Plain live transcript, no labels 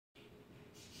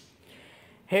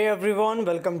Hey everyone,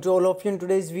 welcome to all of you in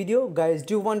today's video. Guys,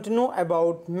 do you want to know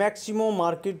about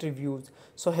Maximomarket reviews?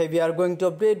 So here we are going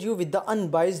to update you with the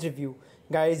unbiased review.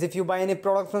 Guys, if you buy any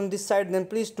product from this site, then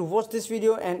please to watch this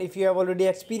video. And if you have already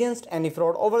experienced any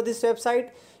fraud over this website,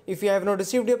 if you have not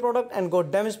received your product and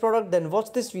got damaged product, then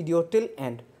watch this video till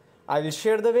end. I will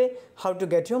share the way how to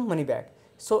get your money back.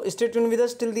 So stay tuned with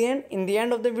us till the end. In the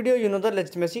end of the video, you know the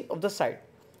legitimacy of the site.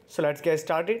 So let's get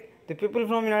started. The people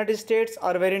from United States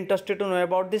are very interested to know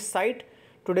about this site.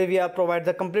 Today we are provide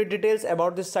the complete details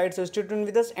about this site, so stay tuned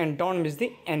with us and don't miss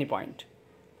the any point.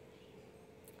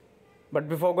 But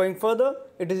before going further,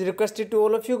 it is requested to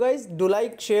all of you guys, do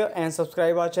like, share and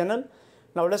subscribe our channel.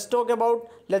 Now let's talk about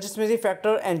legitimacy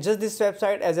factor and judge this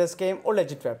website as a scam or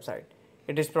legit website.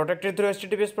 It is protected through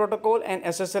HTTPS protocol and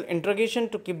SSL integration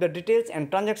to keep the details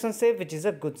and transactions safe, which is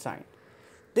a good sign.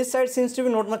 This site seems to be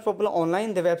not much popular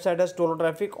online. The website has low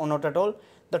traffic or not at all.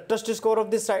 The trust score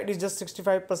of this site is just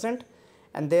 65%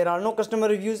 and there are no customer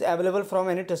reviews available from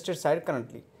any trusted site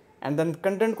currently. And then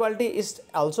content quality is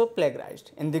also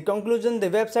plagiarized. In the conclusion, the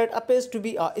website appears to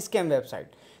be a scam website.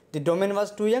 The domain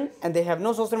was too young and they have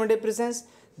no social media presence.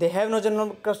 They have no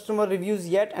general customer reviews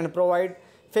yet and provide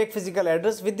fake physical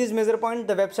address. With this major point,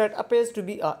 the website appears to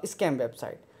be a scam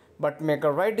website. But make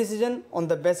a right decision on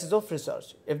the basis of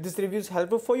research. If this review is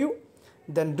helpful for you,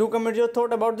 then do comment your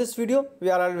thought about this video. We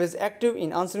are always active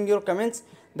in answering your comments.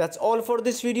 That's all for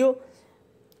this video.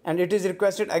 And it is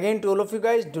requested again to all of you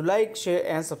guys, do like, share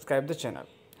and subscribe the channel.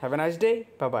 Have a nice day.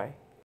 Bye bye.